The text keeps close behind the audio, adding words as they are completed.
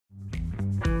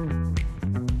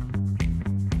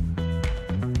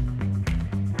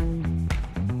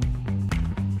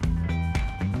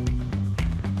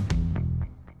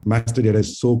master data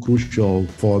is so crucial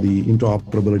for the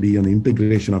interoperability and the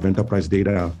integration of enterprise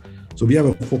data. So we have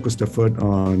a focused effort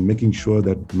on making sure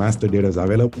that master data is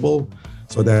available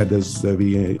so that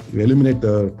we eliminate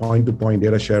the point-to-point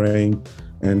data sharing,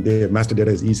 and the master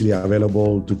data is easily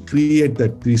available to create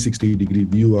that 360-degree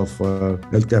view of a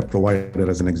healthcare provider,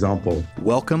 as an example.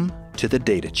 Welcome to The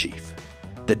Data Chief.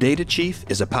 The Data Chief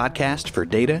is a podcast for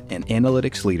data and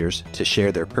analytics leaders to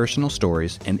share their personal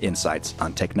stories and insights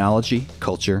on technology,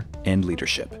 culture, and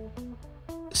leadership.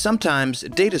 Sometimes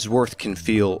data's worth can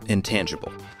feel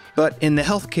intangible, but in the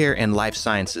healthcare and life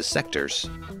sciences sectors,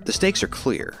 the stakes are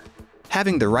clear.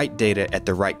 Having the right data at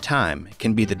the right time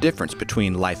can be the difference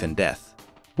between life and death.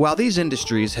 While these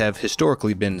industries have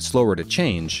historically been slower to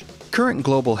change, current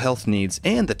global health needs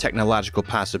and the technological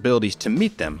possibilities to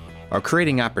meet them are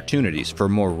creating opportunities for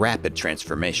more rapid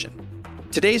transformation.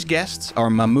 Today's guests are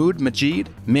Mahmood Majeed,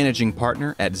 Managing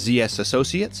Partner at ZS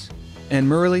Associates, and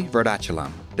Murali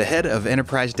Vridhachalam, the Head of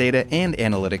Enterprise Data and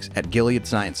Analytics at Gilead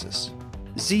Sciences.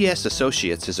 ZS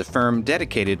Associates is a firm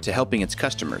dedicated to helping its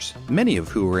customers, many of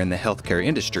who are in the healthcare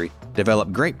industry,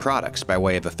 develop great products by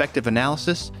way of effective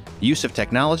analysis, use of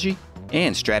technology,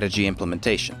 and strategy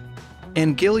implementation.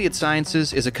 And Gilead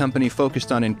Sciences is a company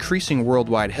focused on increasing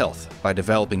worldwide health by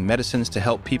developing medicines to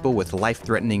help people with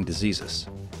life-threatening diseases.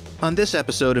 On this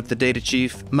episode of The Data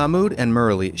Chief, Mahmood and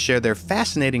Murali share their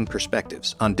fascinating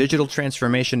perspectives on digital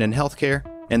transformation in healthcare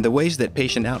and the ways that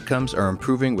patient outcomes are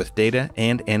improving with data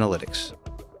and analytics.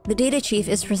 The Data Chief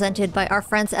is presented by our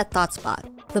friends at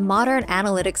ThoughtSpot, the modern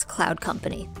analytics cloud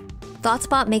company.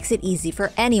 ThoughtSpot makes it easy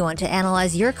for anyone to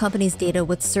analyze your company's data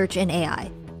with search and AI.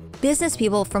 Business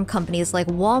people from companies like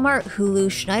Walmart,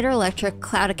 Hulu, Schneider Electric,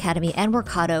 Cloud Academy, and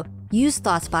Workato use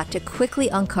ThoughtSpot to quickly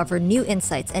uncover new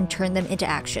insights and turn them into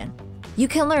action. You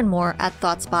can learn more at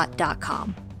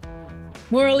thoughtspot.com.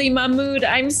 Murali, Mahmood,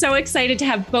 I'm so excited to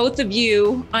have both of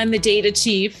you on the Data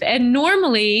Chief. And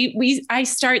normally I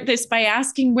start this by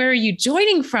asking, where are you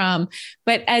joining from?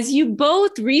 But as you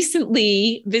both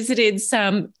recently visited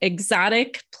some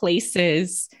exotic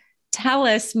places, tell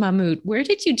us, Mahmood, where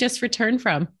did you just return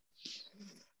from?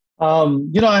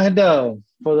 I had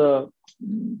for the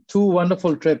two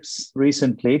wonderful trips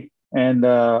recently, and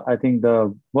I think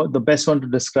the best one to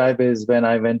describe is when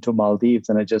I went to Maldives,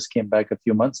 and I just came back a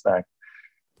few months back.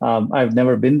 I've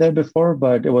never been there before,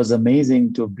 but it was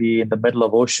amazing to be in the middle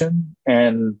of ocean,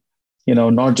 and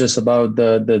not just about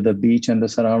the beach and the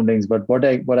surroundings, but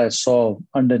what I saw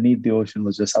underneath the ocean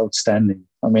was just outstanding.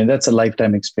 I mean, that's a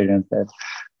lifetime experience that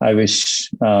I wish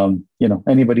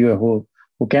anybody who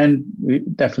can, we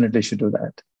definitely should do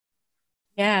that.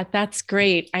 Yeah, that's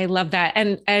great. I love that.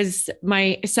 And as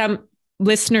some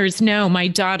listeners know, my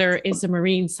daughter is a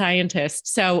marine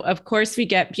scientist. So of course we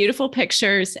get beautiful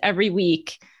pictures every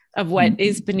week of what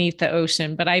is beneath the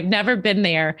ocean, but I've never been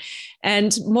there.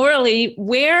 And Murali,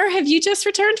 where have you just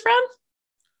returned from?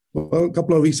 Well, a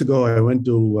couple of weeks ago, I went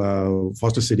to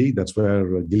Foster City. That's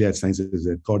where Gilead Sciences is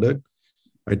headquartered.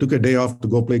 I took a day off to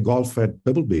go play golf at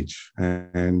Pebble Beach,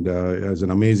 and it was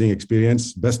an amazing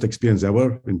experience, best experience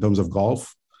ever in terms of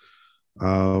golf.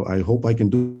 I hope I can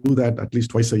do that at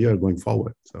least twice a year going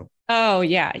forward. Oh,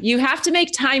 yeah. You have to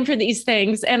make time for these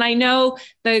things. And I know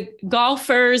the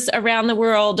golfers around the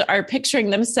world are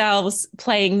picturing themselves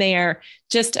playing there.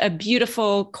 Just a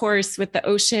beautiful course with the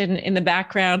ocean in the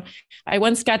background. I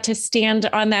once got to stand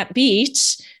on that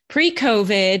beach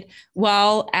pre-COVID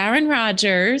while Aaron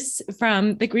Rodgers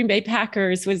from the Green Bay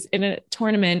Packers was in a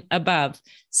tournament above.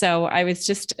 So I was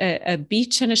just a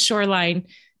beach and a shoreline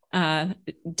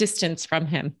distance from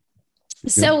him.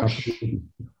 So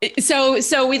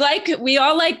we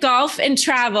all like golf and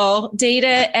travel,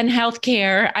 data and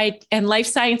healthcare, and life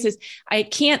sciences. I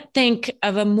can't think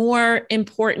of a more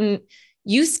important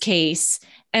use case.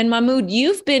 And Mahmood,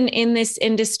 you've been in this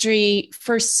industry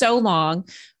for so long,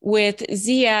 with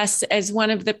ZS as one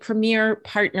of the premier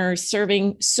partners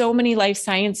serving so many life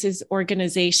sciences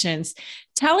organizations.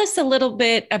 Tell us a little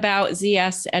bit about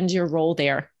ZS and your role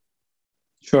there.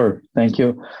 Sure. Thank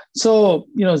you. So,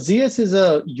 ZS is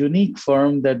a unique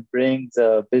firm that brings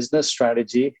business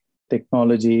strategy,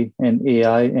 technology, and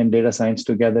AI and data science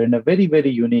together in a very,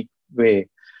 very unique way.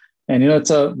 And,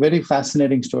 it's a very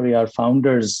fascinating story. Our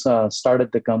founders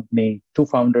started the company, two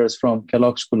founders from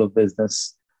Kellogg School of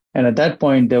Business. And at that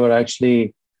point, they were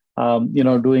actually,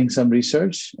 doing some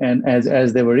research. And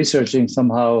as they were researching,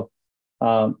 somehow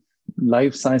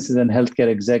life sciences and healthcare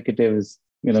executives,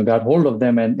 got hold of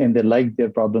them and they liked their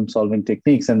problem-solving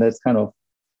techniques. And that's kind of,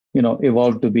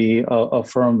 evolved to be a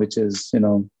firm which is,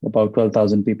 about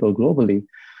 12,000 people globally.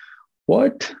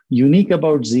 What unique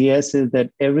about ZS is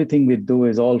that everything we do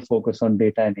is all focused on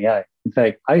data and AI. In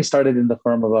fact, I started in the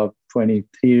firm about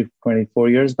 23, 24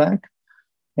 years back.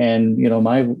 And,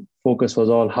 my focus was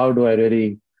all, how do I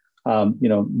really,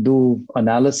 do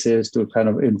analysis to kind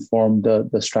of inform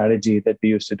the strategy that we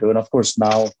used to do. And of course,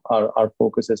 now our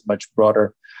focus is much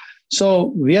broader. So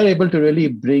we are able to really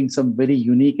bring some very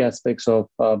unique aspects of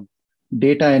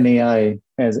data and AI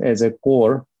as a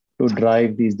core to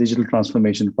drive these digital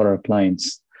transformation for our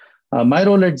clients. My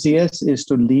role at ZS is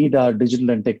to lead our digital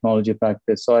and technology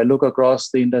practice. So I look across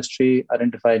the industry,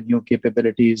 identify new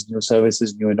capabilities, new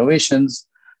services, new innovations,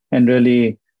 and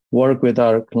really work with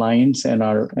our clients and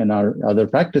our other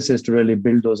practices to really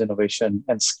build those innovation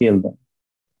and scale them.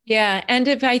 Yeah. And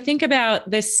if I think about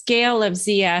the scale of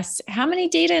ZS, how many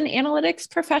data and analytics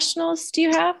professionals do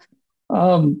you have?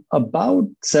 About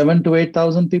 7,000 to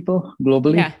 8,000 people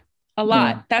globally. Yeah, a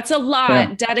lot. Yeah. That's a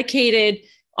lot dedicated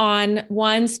on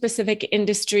one specific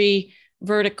industry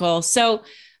vertical. So,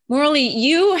 Murali,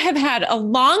 you have had a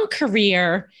long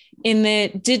career in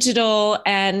the digital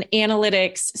and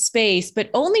analytics space, but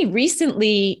only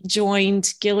recently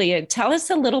joined Gilead. Tell us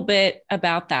a little bit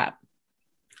about that.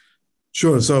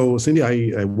 Sure. So, Cindy,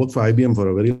 I worked for IBM for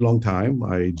a very long time.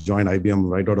 I joined IBM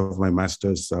right out of my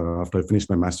master's after I finished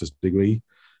my master's degree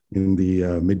in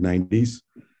the mid-90s.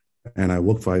 And I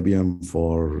worked for IBM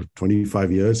for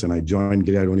 25 years, and I joined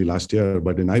Gilead only last year.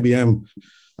 But in IBM,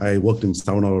 I worked in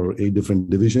 7 or 8 different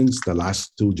divisions. The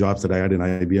last 2 jobs that I had in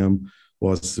IBM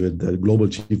was with the Global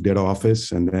Chief Data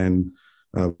Office and then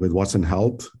with Watson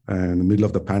Health. And in the middle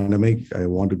of the pandemic, I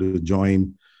wanted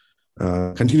to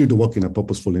continue to work in a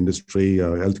purposeful industry,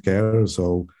 healthcare.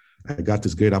 So I got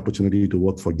this great opportunity to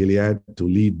work for Gilead to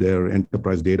lead their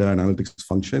enterprise data analytics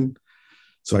function.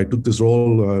 So I took this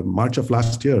role March of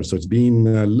last year. So it's been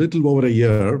a little over a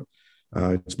year.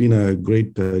 It's been a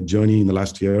great journey in the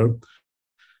last year.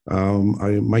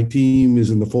 My team is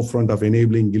in the forefront of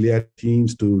enabling Gilead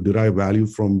teams to derive value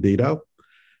from data.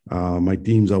 My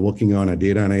teams are working on a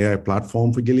data and AI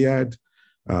platform for Gilead.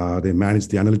 They manage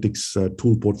the analytics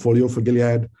tool portfolio for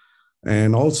Gilead.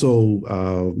 And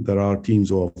also, there are teams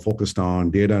who are focused on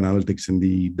data analytics in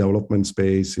the development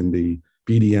space, in the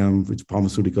PDM, which is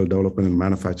pharmaceutical development and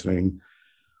manufacturing,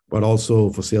 but also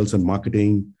for sales and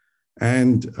marketing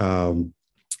and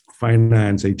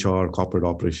finance, HR, corporate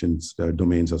operations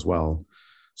domains as well.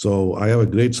 So I have a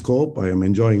great scope. I am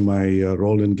enjoying my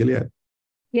role in Gilead.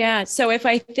 Yeah. So if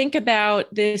I think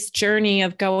about this journey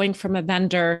of going from a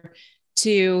vendor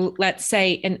to, let's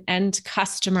say, an end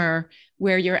customer,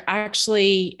 where you're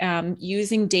actually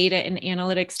using data and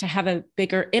analytics to have a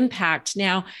bigger impact.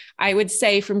 Now, I would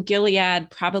say from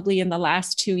Gilead, probably in the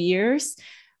last 2 years,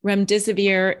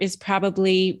 remdesivir is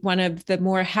probably one of the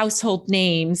more household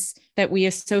names that we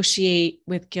associate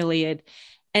with Gilead.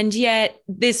 And yet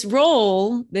this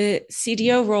role, the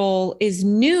CDO role, is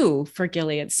new for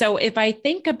Gilead. So if I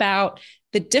think about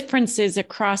the differences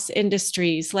across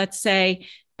industries, let's say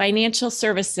financial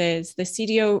services, the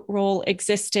CDO role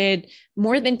existed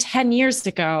more than 10 years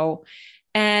ago.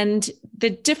 And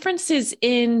the differences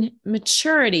in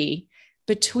maturity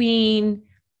between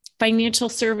financial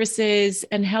services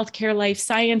and healthcare life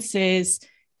sciences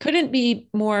couldn't be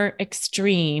more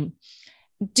extreme.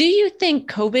 Do you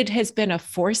think COVID has been a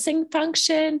forcing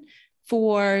function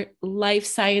for life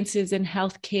sciences and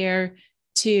healthcare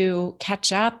to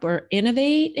catch up or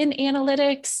innovate in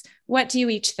analytics? What do you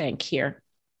each think here?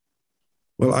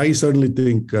 Well, I certainly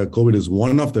think COVID is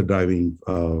one of the driving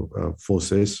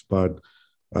forces, but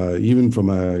even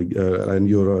from and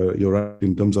you're right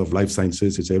in terms of life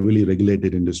sciences, it's a really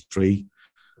regulated industry.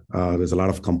 There's a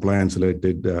lot of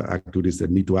compliance-related activities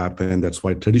that need to happen. That's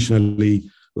why traditionally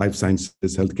life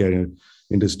sciences, healthcare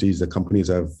industries, the companies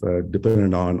have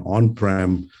depended on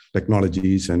on-prem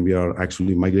technologies, and we are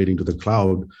actually migrating to the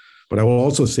cloud. But I will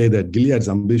also say that Gilead's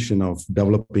ambition of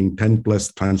developing 10 plus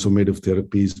transformative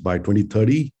therapies by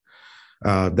 2030,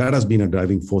 that has been a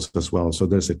driving force as well. So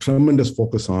there's a tremendous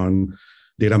focus on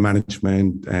data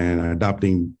management and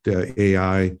adopting the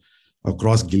AI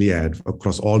across Gilead,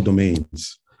 across all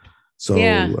domains. So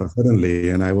certainly,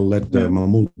 and I will let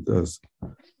Mahmood.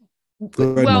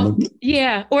 Mahmood.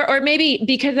 Yeah, or maybe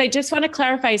because I just want to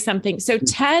clarify something. So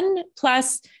 10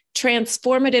 plus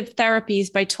transformative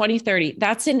therapies by 2030.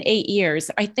 That's in 8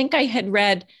 years. I think I had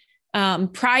read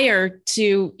prior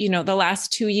to the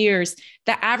last 2 years,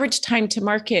 the average time to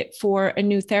market for a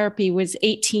new therapy was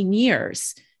 18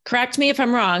 years. Correct me if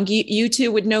I'm wrong. You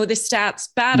two would know the stats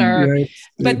better,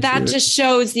 but that just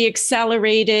shows the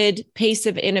accelerated pace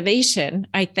of innovation,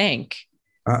 I think.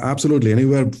 Absolutely.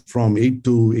 Anywhere from 8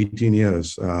 to 18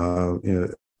 years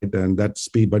and that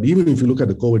speed. But even if you look at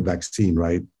the COVID vaccine,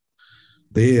 right,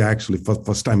 they actually,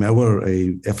 first time ever,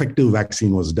 a effective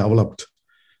vaccine was developed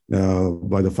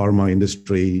by the pharma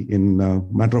industry in a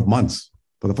matter of months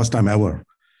for the first time ever.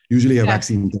 Usually a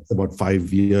vaccine takes about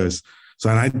 5 years. So,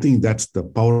 and I think that's the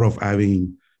power of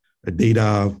having a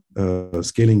data,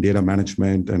 scaling data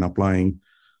management and applying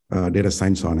data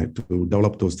science on it to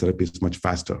develop those therapies much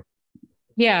faster.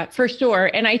 Yeah, for sure.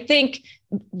 And I think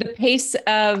the pace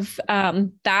of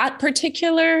that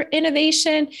particular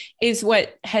innovation is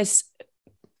what has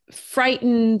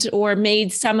frightened or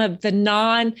made some of the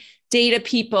non-data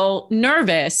people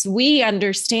nervous. We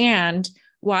understand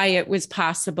why it was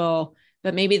possible,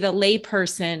 but maybe the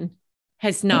layperson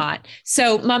has not.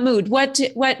 So Mahmood, what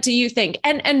do you think?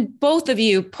 And both of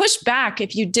you push back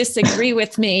if you disagree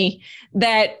with me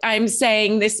that I'm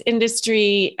saying this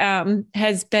industry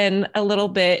has been a little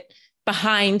bit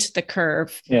behind the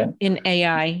curve in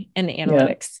AI and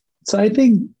analytics. So I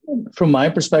think from my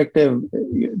perspective,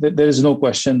 there is no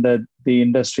question that the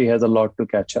industry has a lot to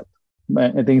catch up.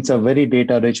 I think it's a very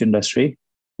data-rich industry,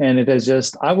 and it has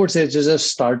just, I would say, it's just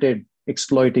started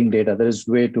exploiting data. There is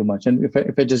way too much. And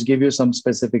if I just give you some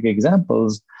specific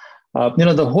examples,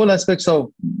 the whole aspects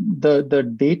of the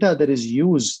data that is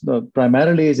used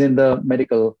primarily is in the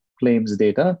medical claims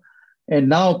data. And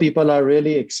now people are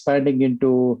really expanding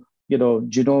into,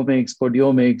 genomics,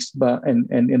 proteomics,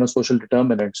 and social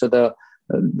determinants. So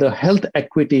the health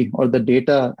equity or the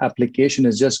data application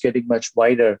is just getting much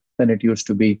wider than it used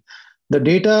to be. The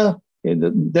data,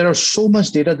 there are so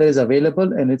much data that is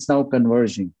available, and it's now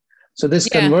converging. So this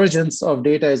convergence of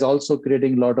data is also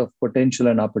creating a lot of potential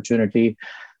and opportunity.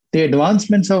 The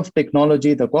advancements of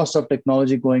technology, the cost of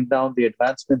technology going down, the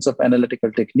advancements of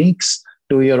analytical techniques,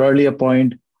 to your earlier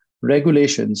point,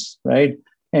 regulations, right?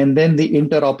 And then the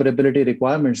interoperability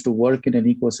requirements to work in an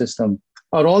ecosystem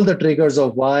are all the triggers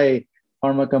of why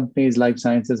pharma companies, life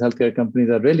sciences, healthcare companies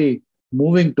are really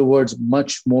moving towards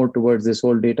much more towards this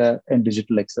whole data and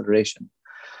digital acceleration.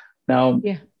 Now,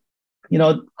 you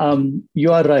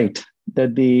are right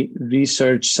that the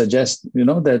research suggests,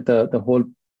 that the whole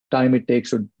time it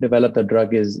takes to develop the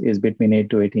drug is between 8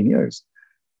 to 18 years.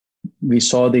 We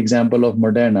saw the example of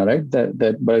Moderna, right?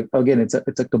 But again, it's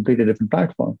a completely different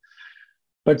platform.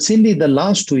 But Cindy, the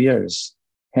last 2 years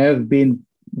have been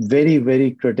very,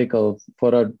 very critical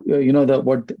for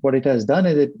what it has done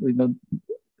is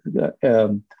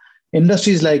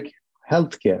industries like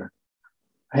healthcare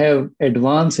have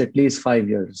advanced at least 5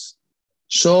 years.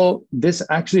 So this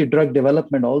actually drug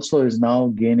development also is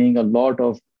now gaining a lot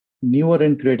of newer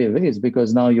and creative ways,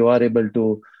 because now you are able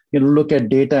to look at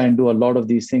data and do a lot of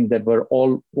these things that were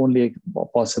all only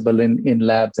possible in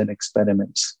labs and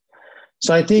experiments.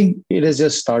 So I think it has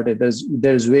just started.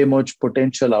 There's way much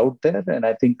potential out there, and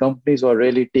I think companies who are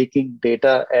really taking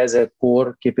data as a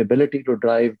core capability to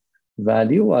drive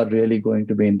value are really going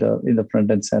to be in the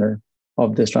front and center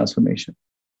of this transformation.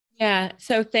 Yeah.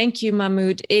 So thank you,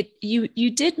 Mahmood. You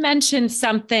did mention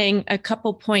something, a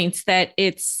couple points, that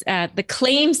it's the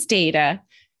claims data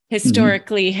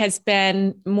historically has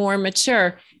been more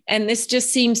mature. And this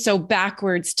just seems so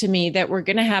backwards to me that we're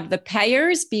going to have the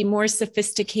payers be more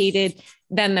sophisticated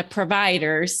than the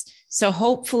providers. So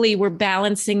hopefully we're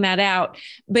balancing that out.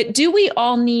 But do we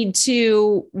all need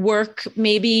to work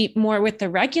maybe more with the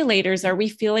regulators? Are we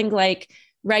feeling like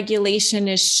regulation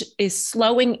is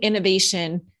slowing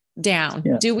innovation down?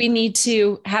 Yeah. Do we need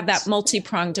to have that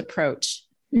multi-pronged approach?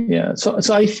 Yeah. So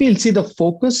I feel, the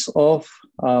focus of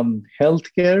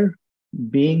healthcare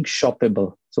being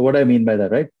shoppable. So what I mean by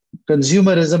that, right?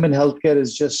 Consumerism in healthcare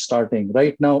is just starting.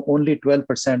 Right now, only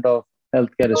 12% of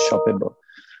healthcare is shoppable.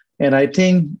 And I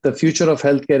think the future of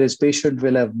healthcare is patients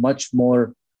will have much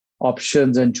more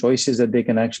options and choices that they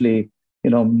can actually,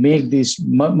 make these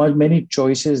many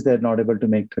choices they're not able to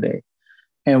make today.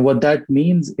 And what that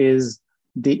means is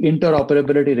the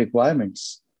interoperability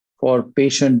requirements for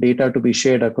patient data to be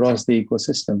shared across the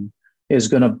ecosystem is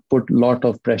going to put a lot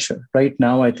of pressure. Right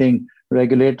now, I think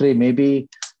regulatory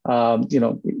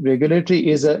regulatory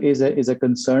is a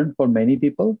concern for many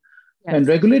people. Yes. And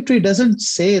regulatory doesn't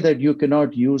say that you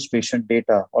cannot use patient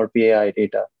data or PAI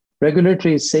data.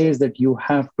 Regulatory says that you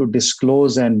have to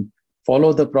disclose and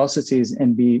follow the processes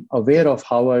and be aware of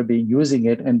how are being using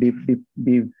it and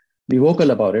be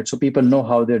vocal about it so people know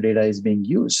how their data is being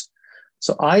used.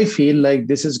 So I feel like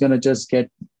this is going to just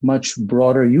get much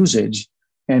broader usage,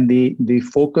 and the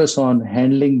focus on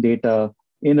handling data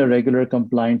in a regular,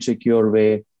 compliant, secure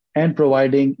way and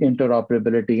providing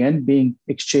interoperability and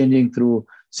exchanging through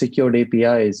secured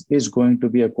APIs is going to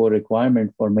be a core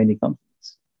requirement for many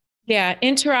companies. Yeah,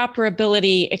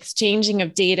 interoperability, exchanging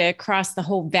of data across the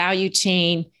whole value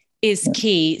chain is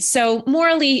key. So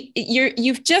Murali,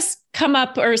 you've just come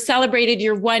up or celebrated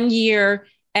your 1 year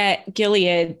at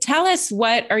Gilead. Tell us,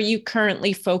 what are you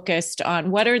currently focused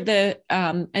on? What are the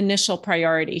initial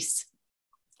priorities?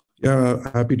 Yeah,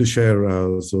 happy to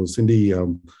share. So Cindy,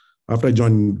 after I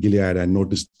joined Gilead, I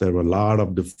noticed there were a lot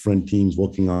of different teams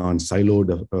working on siloed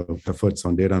efforts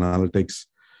on data analytics.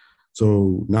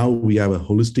 So now we have a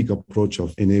holistic approach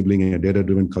of enabling a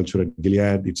data-driven culture at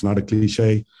Gilead. It's not a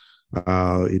cliche.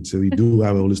 We do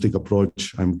have a holistic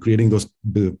approach. I'm creating those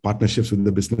partnerships with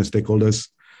the business stakeholders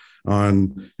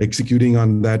on executing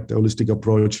on that holistic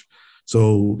approach.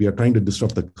 So we are trying to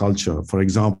disrupt the culture. For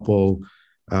example,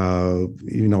 we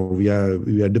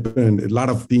are dependent. A lot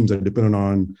of teams are dependent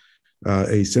on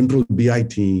a central BI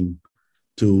team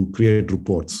to create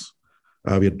reports.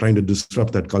 We are trying to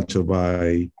disrupt that culture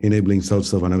by enabling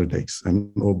self-serve analytics.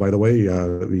 And by the way,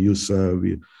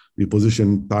 we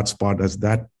position ThoughtSpot as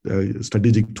that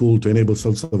strategic tool to enable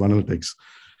self-serve analytics.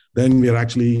 Then we are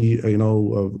actually,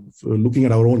 looking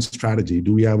at our own strategy.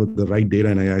 Do we have the right data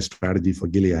and AI strategy for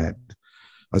Gilead?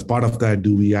 As part of that,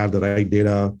 do we have the right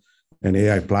data and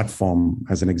AI platform,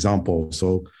 as an example?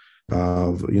 So,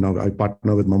 I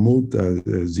partner with Mahmood,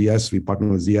 ZS. We partner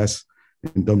with ZS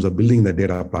in terms of building the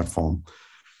data platform.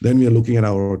 Then we are looking at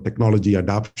our technology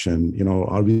adoption.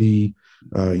 Are we,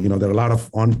 there are a lot of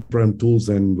on-prem tools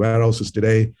and warehouses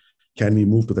today. Can we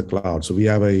move to the cloud? So we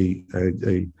have a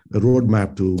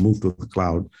roadmap to move to the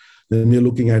cloud. Then we're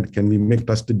looking at, can we make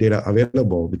trusted data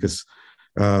available? Because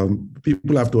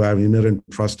people have to have inherent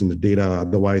trust in the data.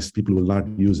 Otherwise, people will not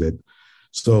use it.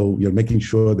 So we are making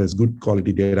sure there's good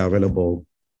quality data available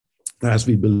as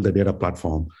we build the data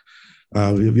platform.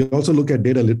 We also look at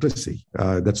data literacy.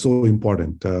 That's so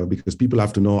important because people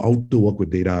have to know how to work with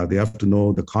data. They have to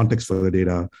know the context for the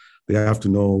data. They have to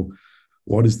know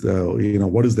what is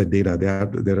the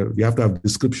data. We have to have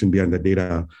description behind the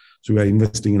data. So we are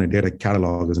investing in a data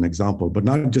catalog as an example, but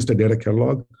not just a data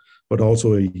catalog, but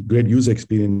also a great user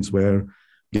experience where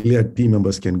Gilead team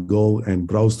members can go and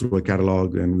browse through a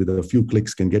catalog and with a few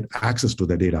clicks can get access to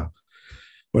the data.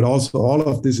 But also all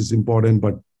of this is important,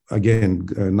 but again,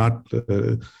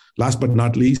 last but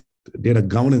not least, data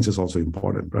governance is also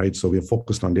important, right? So we are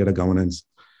focused on data governance.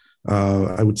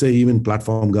 I would say even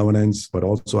platform governance, but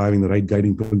also having the right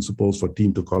guiding principles for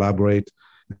team to collaborate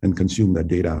and consume that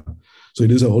data. So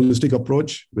it is a holistic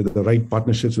approach with the right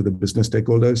partnerships with the business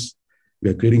stakeholders. We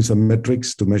are creating some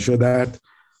metrics to measure that.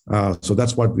 So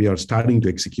that's what we are starting to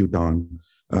execute on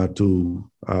to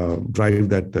drive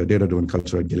that data-driven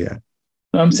culture at Gilead.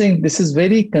 I'm saying this is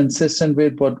very consistent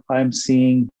with what I'm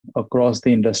seeing across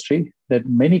the industry, that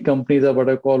many companies are what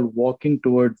I call walking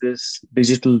towards this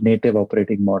digital native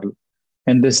operating model.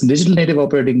 And this digital native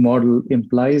operating model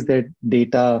implies that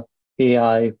data,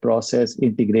 AI, process,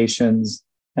 integrations,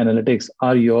 analytics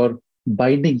are your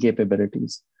binding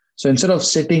capabilities. So instead of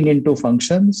sitting into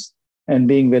functions and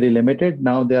being very limited,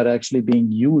 now they are actually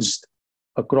being used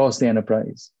across the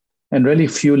enterprise and really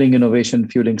fueling innovation,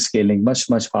 fueling scaling much,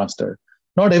 much faster.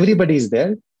 Not everybody is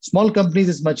there. Small companies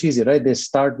is much easier, right? They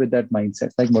start with that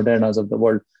mindset, like Moderna's of the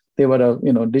world. They were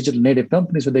a digital native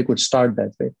company, so they could start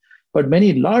that way. But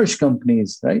many large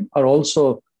companies, right, are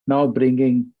also now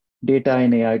bringing data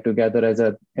and AI together as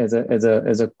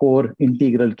a core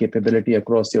integral capability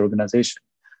across the organization.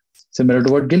 Similar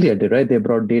to what Gilead did, right? They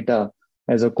brought data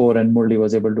as a core, and Murali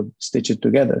was able to stitch it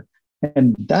together.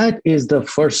 And that is the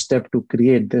first step to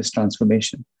create this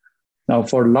transformation. Now,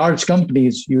 for large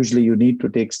companies, usually you need to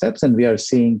take steps, and we are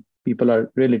seeing people are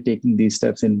really taking these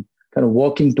steps in kind of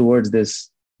walking towards this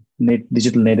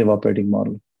digital native operating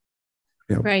model.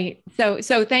 Yeah. Right.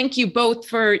 So thank you both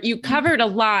you covered a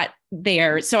lot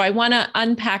there. So I want to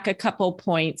unpack a couple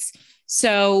points.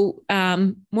 So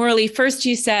Murali, first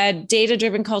you said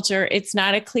data-driven culture, it's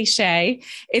not a cliche.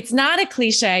 It's not a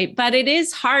cliche, but it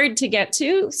is hard to get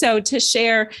to. So to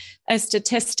share a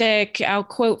statistic, I'll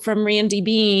quote from Randy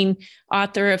Bean,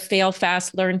 author of Fail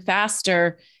Fast, Learn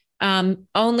Faster.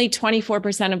 Only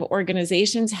 24% of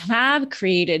organizations have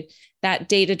created that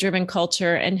data-driven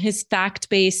culture, and his fact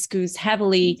base goes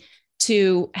heavily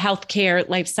to healthcare,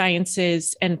 life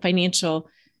sciences, and financial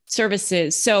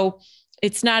services. So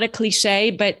it's not a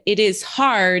cliche, but it is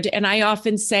hard. And I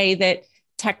often say that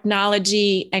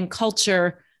technology and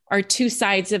culture are two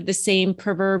sides of the same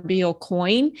proverbial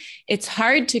coin. It's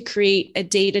hard to create a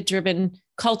data-driven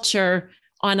culture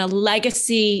on a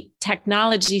legacy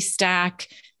technology stack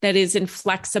that is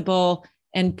inflexible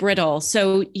and brittle.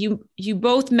 So you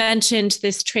both mentioned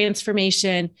this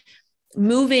transformation,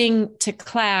 moving to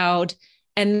cloud.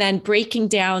 and then breaking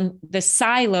down the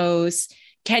silos.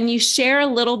 Can you share a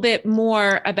little bit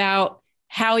more about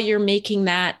how you're making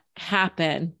that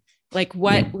happen? Like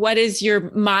what is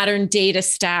your modern data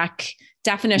stack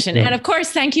definition? Yeah. And of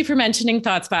course, thank you for mentioning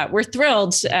ThoughtSpot. We're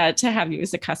thrilled to have you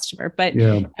as a customer, but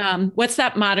what's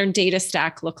that modern data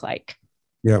stack look like?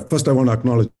 Yeah, first I want to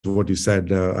acknowledge what you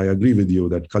said. I agree with you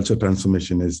that culture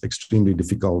transformation is extremely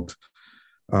difficult.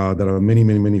 There are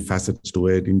many facets to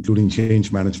it, including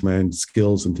change management,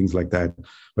 skills, and things like that.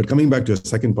 But coming back to a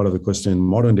second part of the question,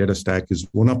 modern data stack is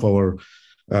one of our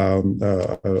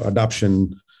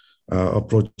adoption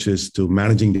approaches to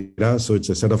managing data. So it's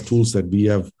a set of tools that we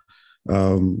have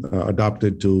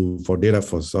adopted for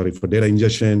data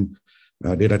ingestion,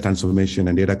 data transformation,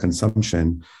 and data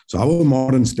consumption. So our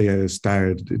modern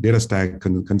data stack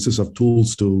consists of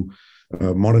tools to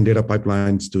modern data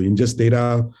pipelines to ingest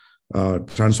data,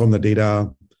 transform the data,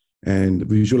 and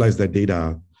visualize that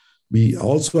data. We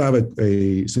also have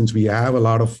since we have a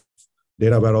lot of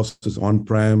data warehouses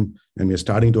on-prem, and we're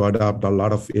starting to adopt a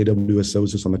lot of AWS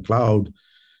services on the cloud,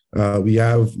 we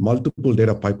have multiple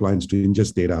data pipelines to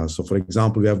ingest data. So for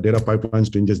example, we have data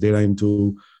pipelines to ingest data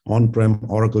into on-prem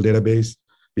Oracle database.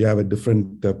 We have a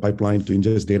different pipeline to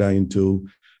ingest data into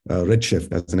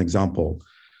Redshift as an example.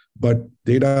 But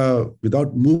data,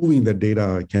 without moving the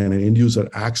data, can an end user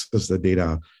access the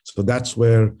data? So that's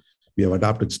where we have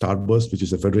adopted Starburst, which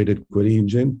is a federated query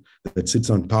engine that sits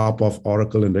on top of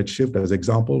Oracle and Redshift as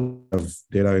example of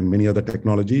data in many other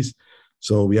technologies.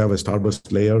 So we have a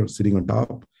Starburst layer sitting on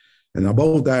top. And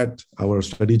above that, our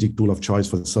strategic tool of choice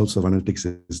for self-serve analytics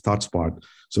is ThoughtSpot.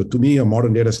 So to me, a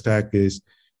modern data stack is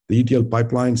the ETL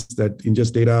pipelines that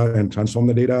ingest data and transform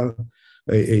the data,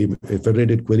 a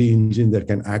federated query engine that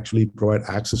can actually provide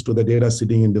access to the data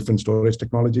sitting in different storage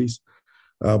technologies,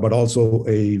 but also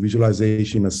a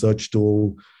visualization, a search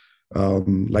tool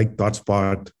like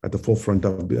ThoughtSpot at the forefront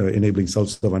of enabling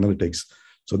self-serve analytics.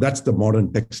 So that's the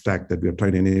modern tech stack that we are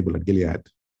trying to enable at Gilead.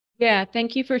 Yeah,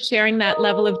 thank you for sharing that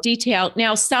level of detail.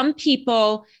 Now, some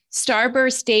people,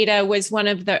 Starburst Data was one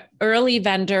of the early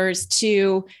vendors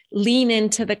to lean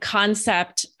into the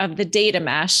concept of the data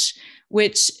mesh,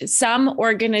 which some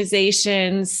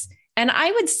organizations, and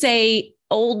I would say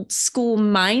old school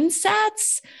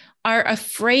mindsets, are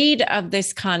afraid of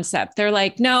this concept. They're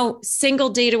like, no,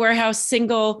 single data warehouse,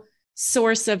 single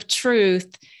source of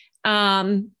truth.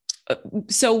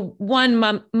 So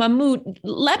Mahmood,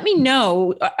 let me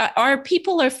know, are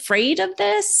people afraid of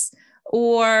this,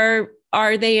 or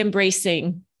are they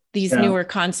embracing these newer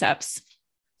concepts?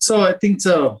 So I think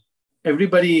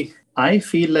I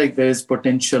feel like there's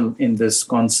potential in this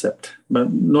concept,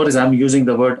 but notice I'm using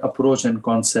the word approach and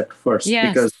concept first,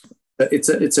 because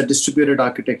it's a distributed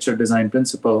architecture design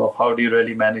principle of how do you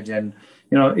really manage. And,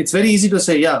 it's very easy to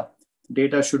say,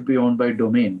 data should be owned by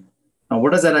domain. Now,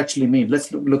 what does that actually mean?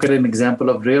 Let's look at an example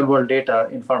of real world data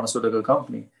in pharmaceutical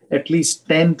company. At least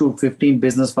 10 to 15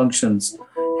 business functions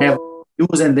have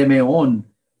use and they may own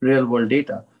real world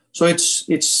data. So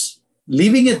it's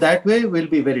leaving it that way will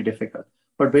be very difficult.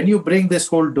 But when you bring this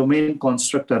whole domain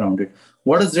construct around it,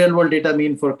 what does real world data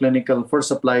mean for clinical, for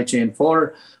supply chain,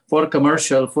 for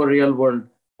commercial, for real world?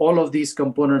 All of these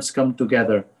components come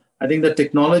together. I think the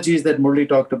technologies that Murali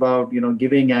talked about,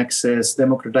 giving access,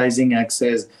 democratizing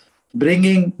access,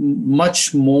 bringing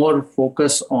much more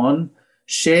focus on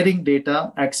sharing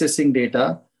data, accessing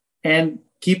data, and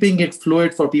keeping it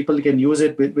fluid for people who can use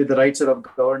it with the right sort of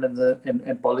governance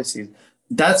and policies.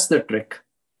 That's the trick.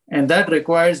 And that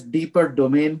requires deeper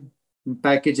domain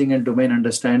packaging and domain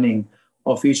understanding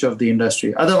of each of the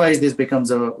industry. Otherwise, this becomes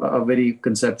a very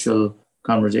conceptual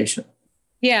conversation.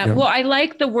 Yeah. Well, I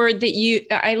like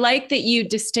that you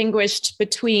distinguished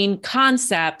between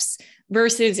concepts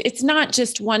versus it's not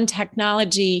just one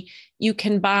technology you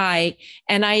can buy.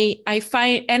 And I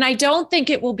don't think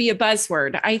it will be a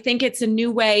buzzword. I think it's a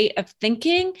new way of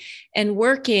thinking and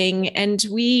working. And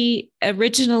we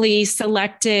originally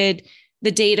selected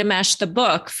The Data Mesh, the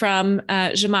book from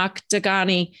Zhamak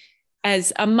Dehghani,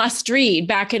 as a must read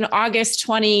back in August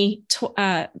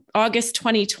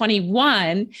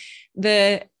 2021.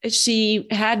 She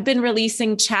had been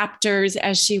releasing chapters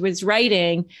as she was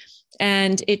writing,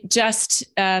 and it just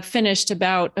finished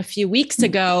about a few weeks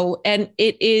ago. And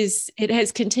it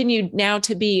has continued now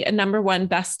to be a #1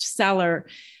 bestseller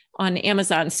on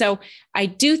Amazon. So I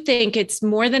do think it's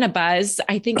more than a buzz.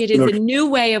 I think it is a new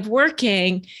way of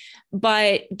working,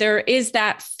 but there is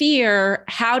that fear.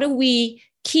 How do we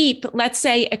keep, let's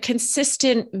say, a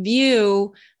consistent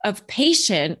view of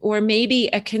patient, or maybe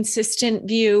a consistent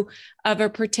view of a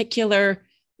particular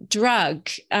drug.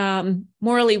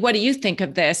 Murali, what do you think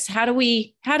of this? How do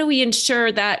we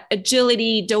ensure that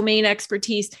agility, domain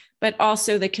expertise, but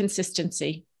also the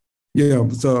consistency? Yeah,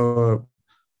 so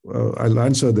I'll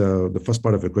answer the first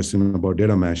part of your question about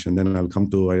data mesh, and then I'll come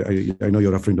to, I know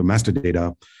you're referring to master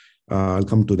data. I'll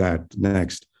come to that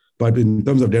next. But in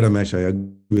terms of data mesh, I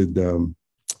agree with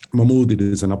Mahmood. It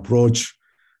is an approach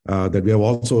that we have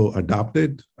also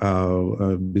adopted,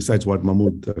 besides what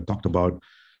Mahmood talked about,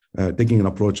 taking an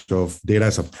approach of data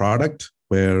as a product,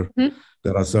 where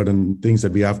there are certain things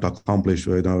that we have to accomplish.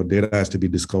 Data has to be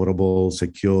discoverable,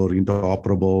 secure,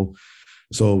 interoperable.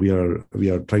 So we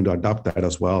are trying to adopt that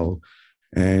as well.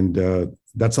 And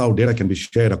that's how data can be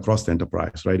shared across the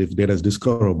enterprise, right? If data is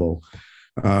discoverable.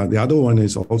 The other one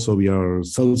is also we are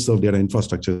self-serve data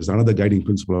infrastructure is another guiding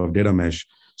principle of data mesh.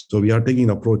 So we are taking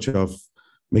the approach of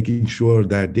making sure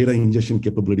that data ingestion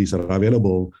capabilities are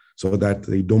available so that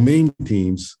the domain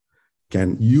teams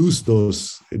can use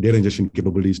those data ingestion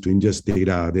capabilities to ingest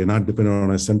data. They're not dependent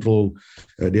on a central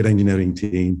data engineering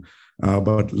team.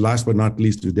 But last but not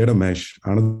least, with data mesh,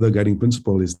 another guiding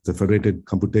principle is the federated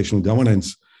computational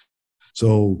governance.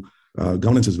 So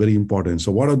governance is very important.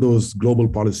 So what are those global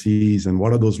policies and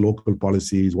what are those local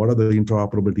policies? What are the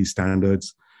interoperability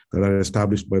standards that are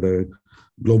established by the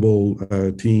global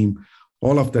team?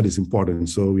 All of that is important.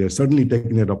 So we are certainly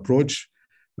taking that approach.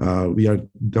 We are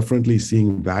definitely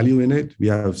seeing value in it.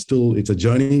 It's a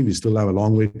journey. We still have a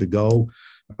long way to go.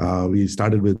 We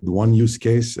started with one use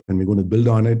case and we're going to build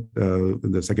on it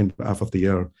in the second half of the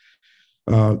year.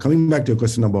 Coming back to your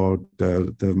question about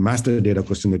the master data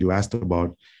question that you asked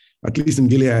about, at least in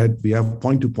Gilead, we have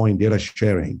point-to-point data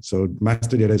sharing. So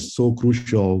master data is so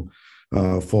crucial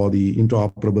for the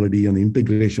interoperability and the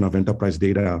integration of enterprise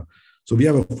data. So we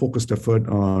have a focused effort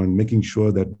on making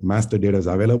sure that master data is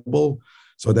available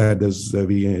so that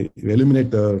we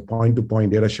eliminate the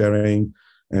point-to-point data sharing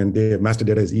and the master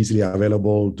data is easily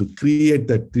available to create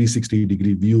that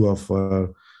 360-degree view of a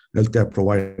healthcare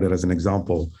provider as an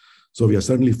example. So we are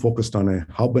certainly focused on a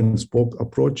hub and spoke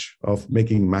approach of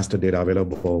making master data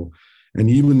available. And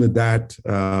even with that,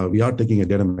 we are taking a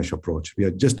data mesh approach. We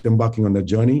are just embarking on the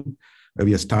journey.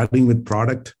 We are starting with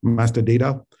product master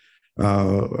data,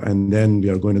 and then we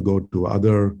are going to go to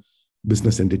other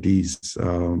business entities,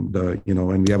 and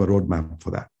we have a roadmap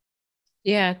for that.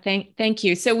 Yeah, thank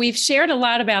you. So we've shared a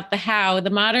lot about the how,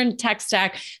 the modern tech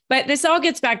stack, but this all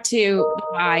gets back to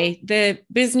why, the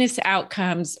business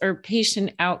outcomes or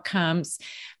patient outcomes.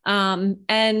 And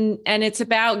it's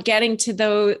about getting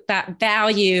to that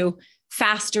value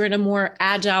faster in a more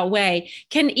agile way.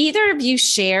 Can either of you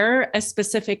share a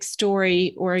specific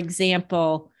story or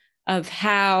example of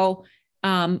how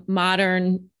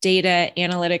modern data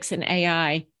analytics and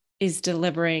AI is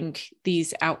delivering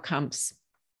these outcomes?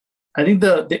 I think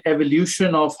the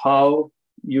evolution of how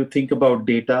you think about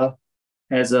data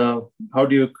how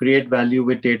do you create value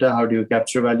with data, how do you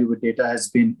capture value with data has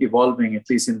been evolving, at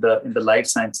least in the life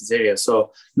sciences area.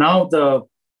 So now the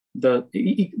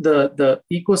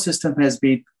ecosystem has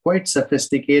been quite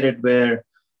sophisticated where,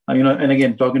 and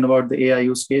again, talking about the AI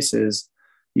use cases,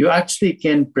 you actually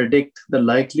can predict the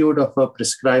likelihood of a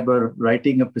prescriber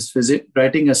writing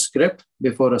a script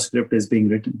before a script is being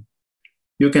written.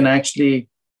 You can actually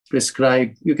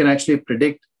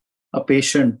predict a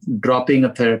patient dropping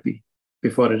a therapy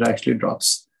before it actually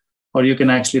drops. Or you can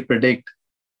actually predict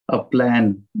a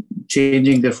plan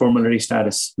changing their formulary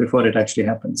status before it actually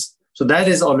happens. So that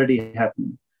is already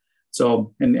happening.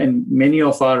 So, and many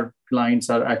of our clients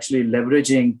are actually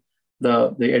leveraging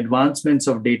the advancements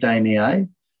of data and AI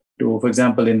to, for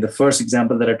example, in the first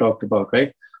example that I talked about,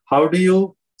 right? How do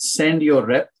you send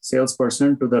your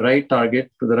salesperson to the right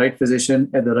target, to the right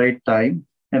physician at the right time,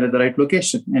 and at the right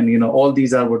location? And all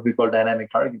these are what we call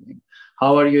dynamic targeting.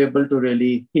 How are you able to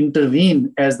really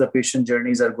intervene as the patient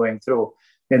journeys are going through,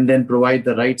 and then provide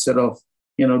the right set of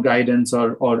guidance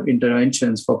or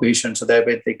interventions for patients so that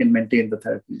way they can maintain the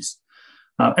therapies?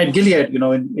 At Gilead,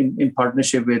 in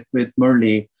partnership with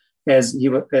Murali, as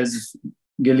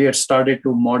Gilead started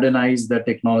to modernize the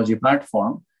technology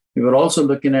platform, we were also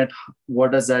looking at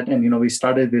what does that, and we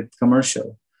started with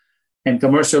commercial, and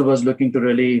commercial was looking to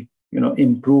really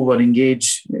improve or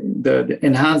engage,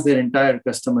 enhance their entire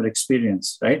customer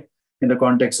experience, right? In the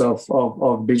context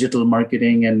of digital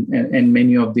marketing and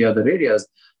many of the other areas.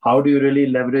 How do you really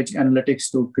leverage analytics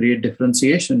to create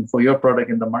differentiation for your product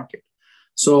in the market?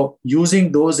 So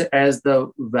using those as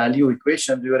the value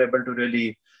equation, we were able to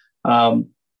really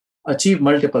achieve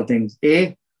multiple things.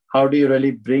 A, how do you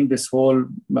really bring this whole,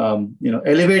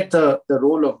 elevate the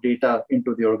role of data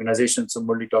into the organization? So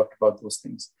Murali talked about those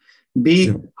things.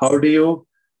 B, how do you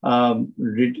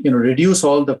reduce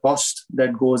all the cost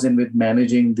that goes in with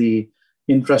managing the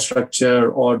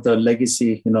infrastructure or the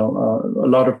legacy, a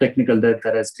lot of technical debt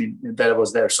that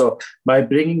was there. So by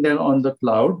bringing them on the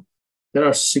cloud, there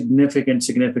are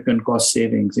significant cost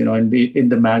savings, in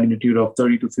the magnitude of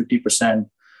 30 to 50%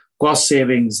 cost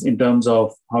savings in terms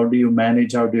of how do you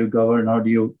manage, how do you govern, how do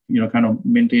you, kind of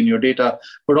maintain your data,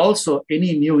 but also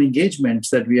any new engagements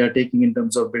that we are taking in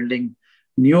terms of building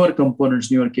newer components,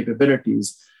 newer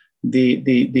capabilities.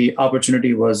 The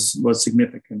opportunity was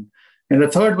significant. And the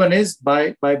third one is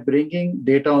by bringing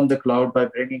data on the cloud, by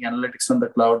bringing analytics on the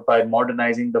cloud, by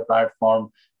modernizing the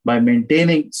platform, by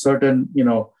maintaining certain,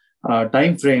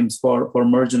 timeframes for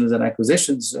mergers and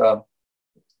acquisitions,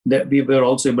 that we were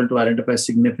also able to identify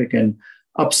significant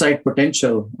upside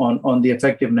potential on the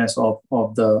effectiveness of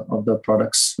the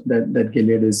products that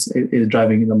Gilead is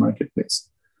driving in the marketplace.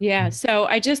 Yeah. So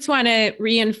I just want to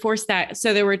reinforce that.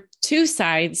 So there were two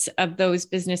sides of those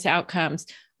business outcomes.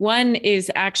 One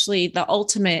is actually the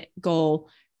ultimate goal,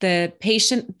 the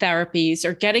patient therapies,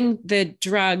 or getting the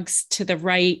drugs to the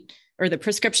right, or the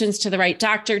prescriptions to the right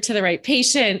doctor, to the right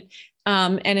patient,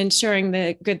 and ensuring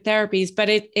the good therapies. But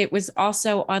it was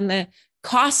also on the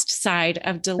cost side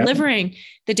of delivering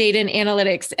the data and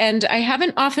analytics. And I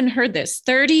haven't often heard this,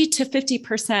 30 to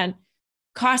 50%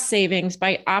 cost savings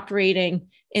by operating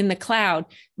in the cloud.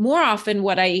 More often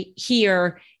what I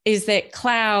hear is that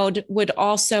cloud would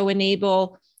also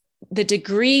enable the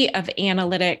degree of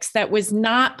analytics that was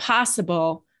not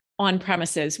possible on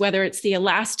premises, whether it's the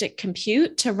elastic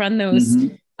compute to run those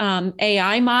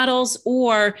AI models,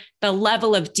 or the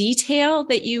level of detail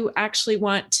that you actually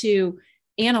want to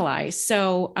analyze.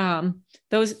 So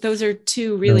those are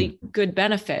two really good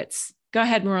benefits. Go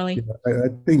ahead, Murali. I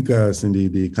think, Cindy,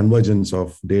 the convergence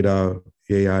of data,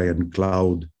 AI, and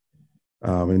cloud,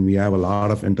 when we have a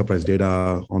lot of enterprise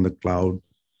data on the cloud,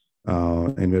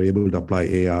 and we're able to apply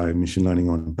AI and machine learning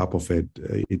on top of it,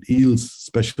 it yields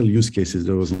special use cases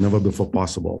that was never before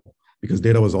possible, because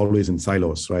data was always in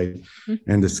silos, right?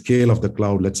 Mm-hmm. And the scale of the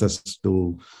cloud lets us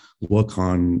to work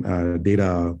on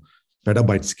data,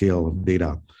 petabyte scale of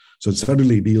data. So it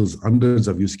certainly deals hundreds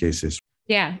of use cases.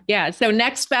 Yeah. So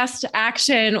next best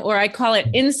action, or I call it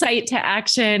insight to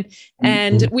action.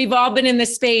 And we've all been in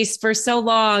this space for so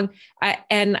long.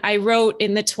 And I wrote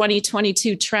in the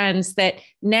 2022 trends that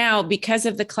now, because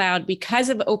of the cloud, because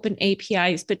of open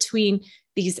APIs between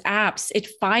these apps, it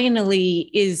finally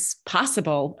is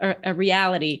possible, a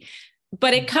reality.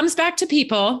 But it comes back to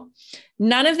people.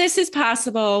 None of this is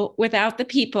possible without the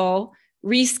people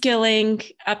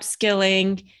reskilling,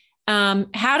 upskilling.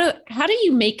 How do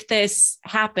you make this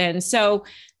happen? So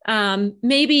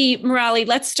maybe, Murali,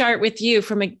 let's start with you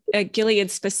from a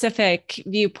Gilead specific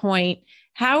viewpoint.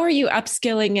 How are you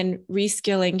upskilling and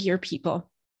reskilling your people?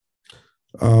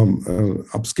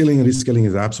 Upskilling and reskilling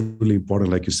is absolutely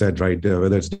important, like you said, right?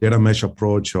 Whether it's data mesh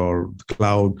approach or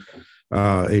cloud,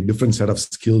 a different set of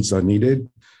skills are needed.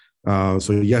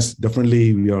 So yes,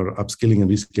 definitely we are upskilling and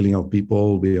reskilling our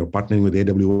people. We are partnering with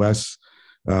AWS.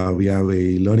 We have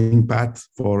a learning path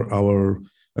for our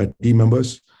team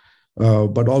members,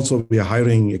 but also we are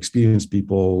hiring experienced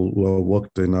people who have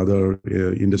worked in other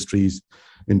industries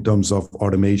in terms of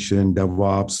automation,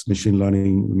 DevOps, machine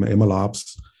learning,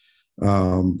 MLOps,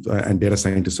 and data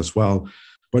scientists as well.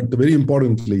 But very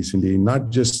importantly, Cindy, not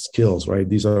just skills, right?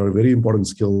 These are very important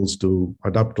skills to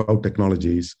adopt cloud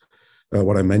technologies,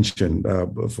 what I mentioned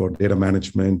for data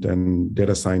management and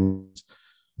data science.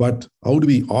 But how do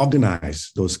we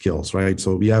organize those skills, right?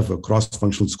 So we have a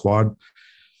cross-functional squad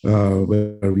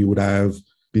where we would have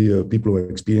people who are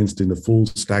experienced in the full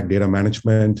stack data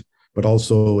management, but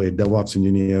also a DevOps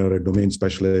engineer, a domain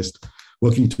specialist,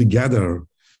 working together,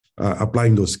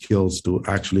 applying those skills to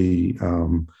actually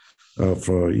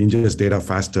for ingest data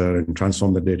faster and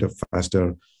transform the data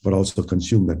faster, but also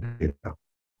consume that data.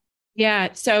 Yeah.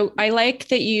 So I like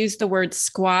that you use the word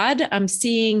squad. I'm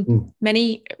seeing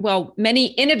many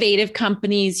innovative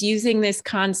companies using this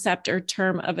concept or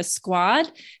term of a squad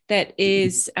that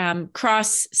is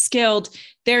cross-skilled.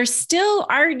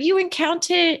 Are you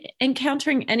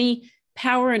encountering any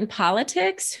power in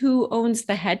politics? Who owns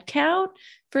the headcount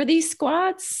for these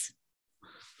squads?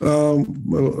 They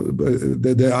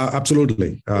are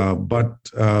absolutely, but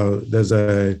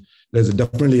there's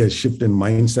definitely a shift in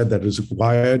mindset that is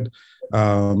required.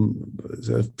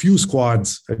 A few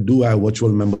squads do have virtual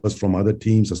members from other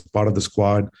teams as part of the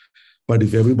squad, but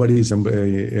if everybody is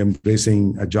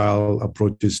embracing agile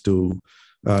approaches to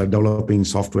developing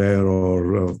software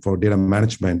or for data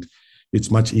management,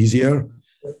 it's much easier.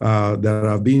 There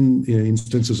have been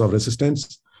instances of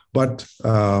resistance, but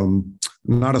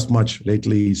not as much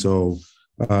lately. So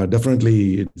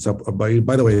Definitely, it's up. By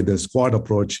the way, the squad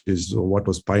approach is what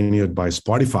was pioneered by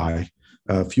Spotify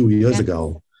a few years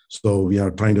ago. So we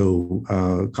are trying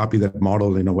to copy that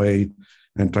model in a way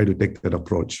and try to take that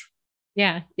approach.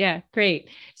 Yeah, great.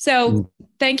 So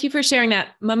thank you for sharing that.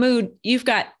 Mahmood, you've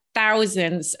got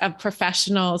thousands of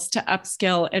professionals to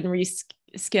upskill and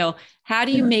reskill. How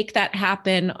do you make that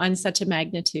happen on such a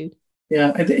magnitude?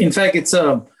 Yeah, in fact, it's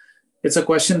a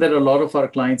question that a lot of our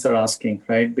clients are asking,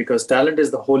 right? Because talent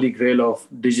is the holy grail of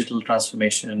digital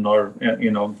transformation or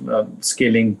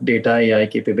scaling data AI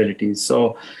capabilities.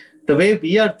 So the way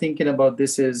we are thinking about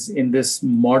this is in this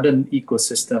modern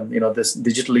ecosystem, this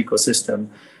digital ecosystem,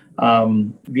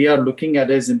 we are looking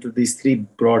at it into these three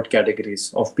broad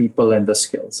categories of people and the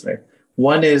skills, right?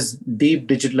 One is deep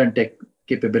digital and tech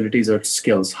capabilities or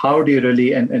skills. How do you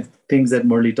really, and things that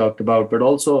Murali talked about, but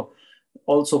also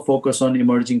focus on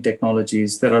emerging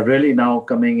technologies that are really now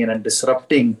coming in and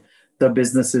disrupting the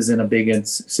businesses in a big and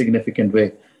significant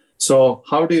way. So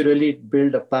how do you really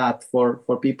build a path for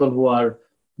people who are,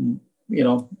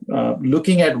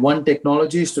 looking at one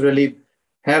technologies to really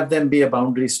have them be a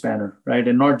boundary spanner, right?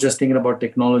 And not just thinking about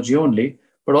technology only,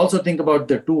 but also think about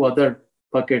the two other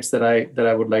buckets that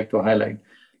I would like to highlight.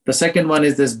 The second one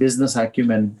is this business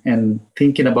acumen and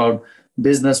thinking about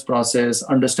business process,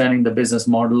 understanding the business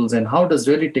models, and how does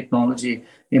really technology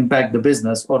impact the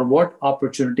business, or what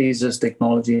opportunities does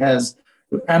technology has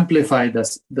to amplify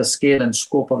the scale and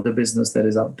scope of the business that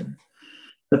is out there.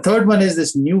 The third one is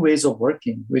this new ways of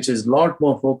working, which is a lot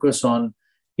more focused on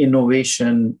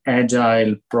innovation,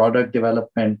 agile, product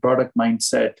development, product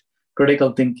mindset,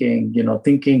 critical thinking,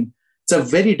 thinking. It's a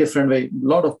very different way. A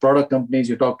lot of product companies,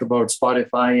 you talked about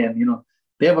Spotify, and,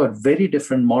 they have a very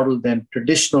different model than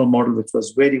traditional model, which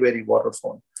was very, very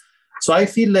waterfall. So I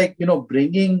feel like,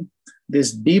 bringing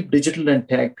this deep digital and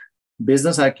tech,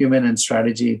 business acumen and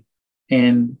strategy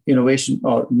and innovation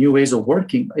or new ways of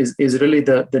working is really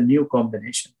the new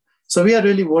combination. So we are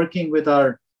really working with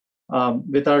our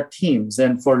teams,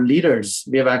 and for leaders,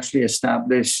 we have actually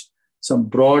established some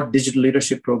broad digital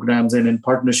leadership programs and in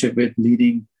partnership with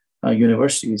leading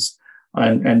universities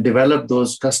and develop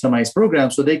those customized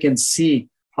programs so they can see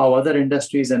how other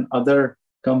industries and other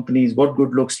companies, what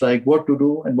good looks like, what to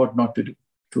do and what not to do,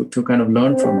 to kind of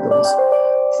learn from those.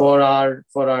 For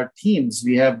our teams,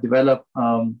 we have developed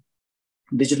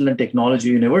Digital and Technology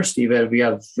University, where we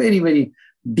are very, very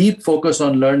deep focus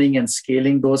on learning and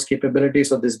scaling those capabilities.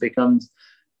 So this becomes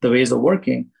the ways of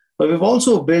working. But we've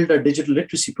also built a digital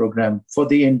literacy program for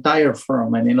the entire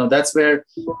firm. And, that's where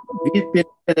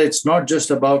it's not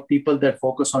just about people that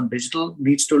focus on digital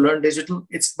needs to learn digital.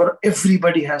 It's but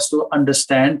everybody has to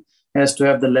understand, has to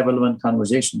have the level one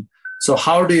conversation. So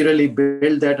how do you really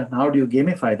build that, and how do you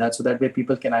gamify that so that way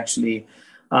people can actually,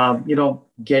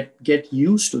 get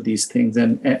used to these things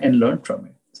and learn from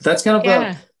it. So that's kind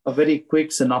of a very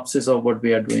quick synopsis of what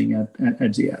we are doing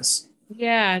at GS.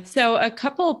 Yeah. So a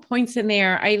couple of points in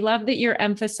there. I love that you're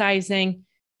emphasizing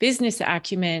business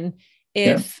acumen.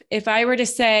 If I were to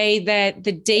say that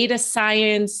the data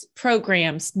science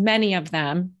programs, many of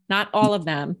them, not all of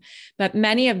them, but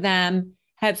many of them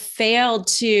have failed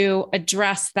to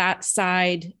address that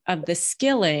side of the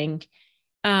skilling,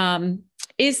 I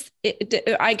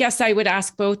guess I would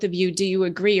ask both of you, do you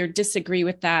agree or disagree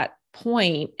with that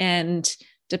point? And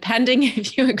depending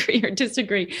if you agree or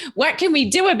disagree, what can we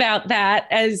do about that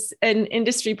as an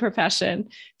industry profession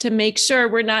to make sure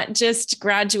we're not just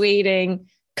graduating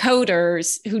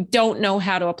coders who don't know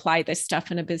how to apply this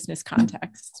stuff in a business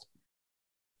context?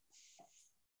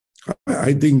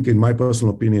 I think, in my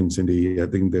personal opinion, Cindy, I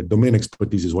think the domain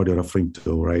expertise is what you're referring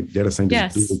to, right? Data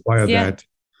scientists do require that.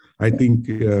 I think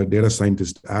data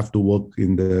scientists have to work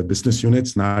in the business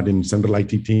units, not in central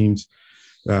IT teams.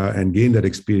 And gain that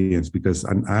experience, because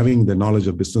having the knowledge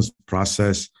of business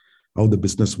process, how the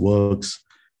business works,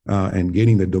 and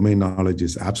gaining the domain knowledge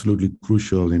is absolutely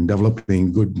crucial in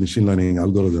developing good machine learning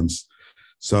algorithms.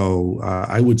 So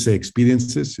I would say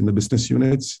experiences in the business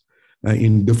units,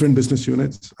 in different business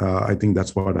units. I think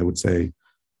that's what I would say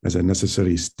as a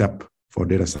necessary step for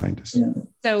data scientists. Yeah.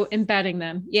 So embedding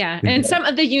them. Yeah. And some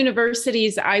of the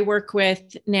universities I work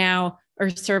with now or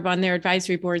serve on their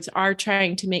advisory boards are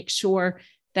trying to make sure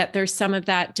that there's some of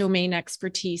that domain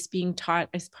expertise being taught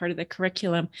as part of the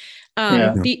curriculum.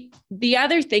 The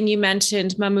other thing you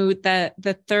mentioned, Mahmood,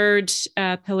 the third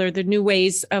pillar, the new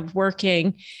ways of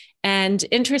working. And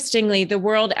interestingly, the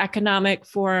World Economic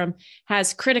Forum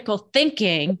has critical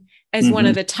thinking as one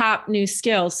of the top new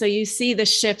skills. So you see the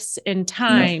shifts in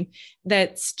time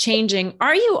that's changing.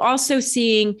 Are you also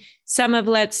seeing some of,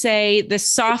 let's say, the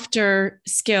softer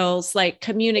skills like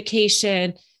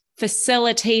communication,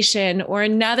 facilitation, or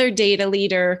another data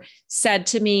leader said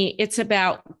to me, it's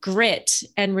about grit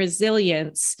and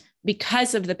resilience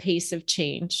because of the pace of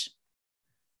change.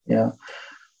 Yeah.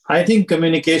 I think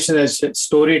communication is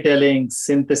storytelling,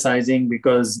 synthesizing,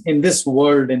 because in this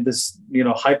world, in this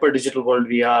hyper digital world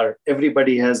we are,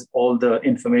 everybody has all the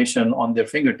information on their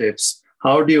fingertips.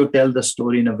 How do you tell the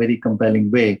story in a very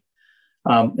compelling way?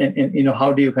 And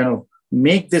how do you kind of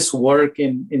make this work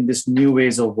in this new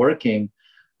ways of working?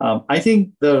 I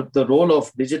think the role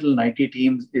of digital and IT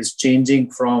teams is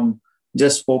changing from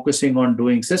just focusing on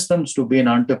doing systems to be an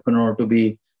entrepreneur, to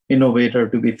be innovator,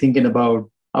 to be thinking about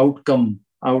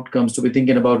outcomes, to be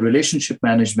thinking about relationship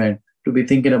management, to be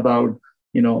thinking about,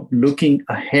 looking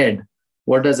ahead.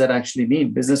 What does that actually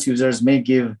mean? Business users may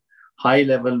give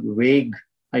high-level, vague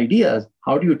ideas.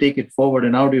 How do you take it forward,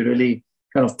 and how do you really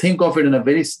kind of think of it in a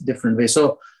very different way?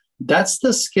 So that's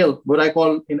the skill. What I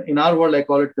call, in our world, I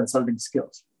call it consulting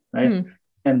skills, right?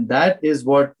 And that is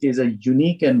what is a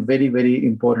unique and very, very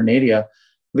important area,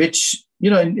 which,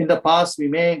 in the past, we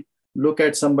may look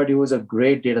at somebody who is a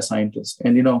great data scientist,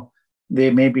 and, they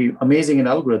may be amazing in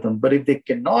algorithm, but if they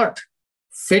cannot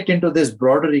fit into this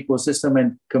broader ecosystem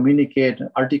and communicate,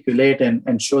 articulate,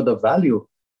 and show the value,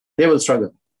 they will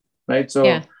struggle, right?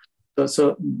 So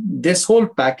this whole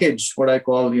package, what I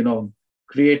call,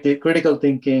 critical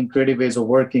thinking, creative ways of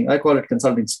working, I call it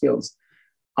consulting skills,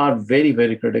 are very,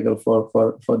 very critical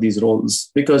for these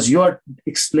roles, because you are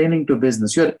explaining to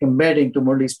business, you're embedding, to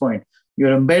Murali's point,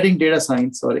 you're embedding data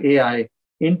science or AI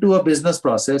into a business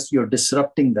process, you're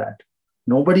disrupting that.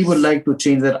 Nobody would like to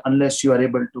change that unless you are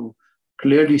able to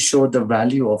clearly show the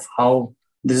value of how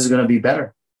this is going to be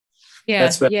better. Yeah,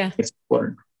 that's where it's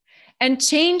important. And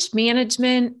change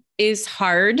management is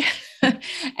hard.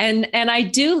 and I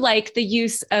do like the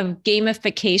use of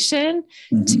gamification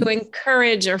to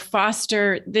encourage or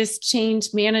foster this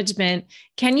change management.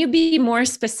 Can you be more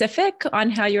specific on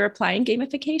how you're applying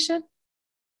gamification?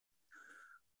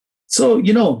 So,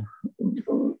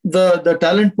 the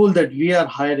talent pool that we are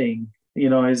hiring,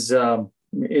 is a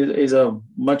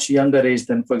much younger age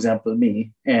than, for example,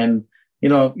 me. And,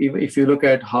 if you look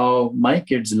at how my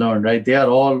kids learn, right, they are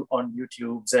all on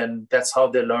YouTubes, and that's how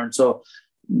they learn. So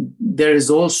there is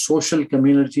all social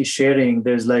community sharing.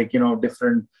 There's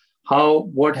different,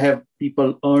 what have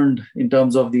people earned in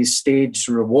terms of these staged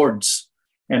rewards,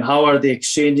 and how are they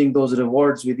exchanging those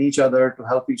rewards with each other to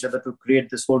help each other to create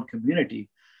this whole community.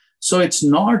 So it's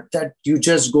not that you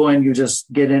just go and you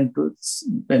just get into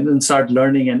and then start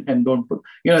learning and don't put,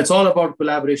 it's all about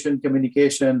collaboration,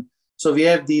 communication. So we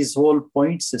have these whole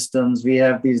point systems. We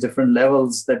have these different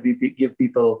levels that we give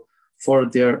people for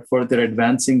their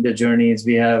advancing their journeys.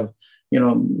 We have,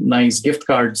 nice gift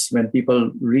cards when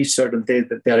people reach certain things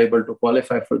that they are able to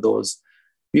qualify for those.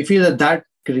 We feel that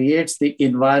creates the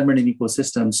environment and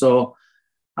ecosystem. So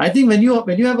I think when you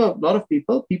have a lot of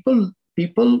people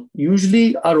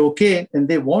usually are okay and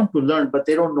they want to learn, but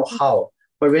they don't know how.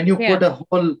 But when you put a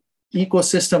whole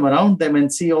ecosystem around them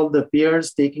and see all the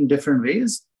peers taking different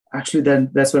ways, actually then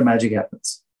that's where magic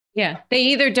happens. Yeah. They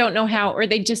either don't know how, or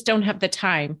they just don't have the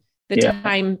time. The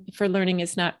time for learning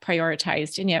is not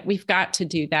prioritized. And yet we've got to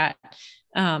do that.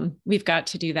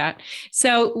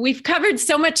 So we've covered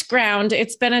so much ground.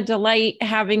 It's been a delight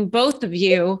having both of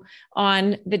you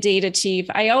on the Data Chief.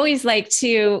 I always like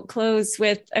to close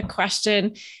with a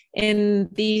question. In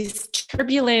these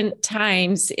turbulent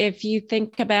times, if you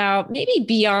think about maybe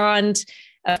beyond,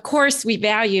 of course, we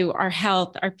value our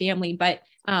health, our family, but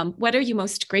what are you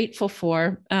most grateful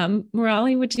for?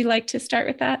 Murali, would you like to start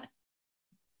with that?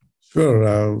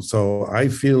 Sure. So I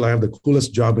feel I have the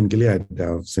coolest job in Gilead,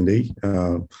 Cindy,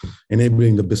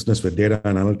 enabling the business with data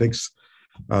and analytics.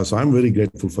 So I'm very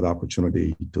grateful for the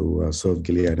opportunity to serve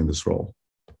Gilead in this role.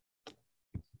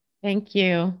 Thank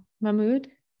you.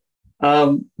 Mahmood?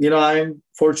 I'm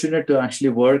fortunate to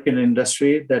actually work in an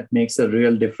industry that makes a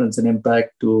real difference and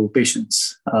impact to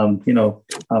patients.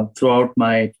 Throughout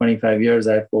my 25 years,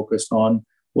 I've focused on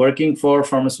working for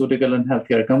pharmaceutical and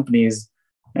healthcare companies.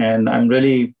 And I'm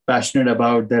really passionate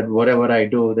about that. Whatever I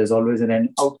do, there's always an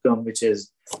end outcome, which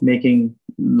is making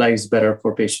lives better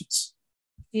for patients.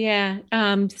 Yeah,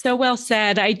 so well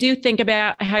said. I do think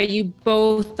about how you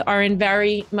both are in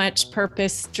very much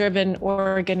purpose-driven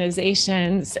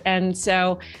organizations. And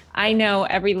so I know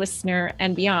every listener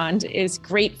and beyond is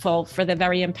grateful for the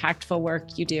very impactful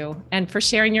work you do and for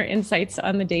sharing your insights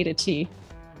on the Data Chief.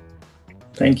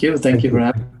 Thank you. Thank you for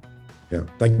having me. Yeah,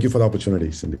 thank you for the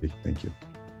opportunity, Cindy. Thank you.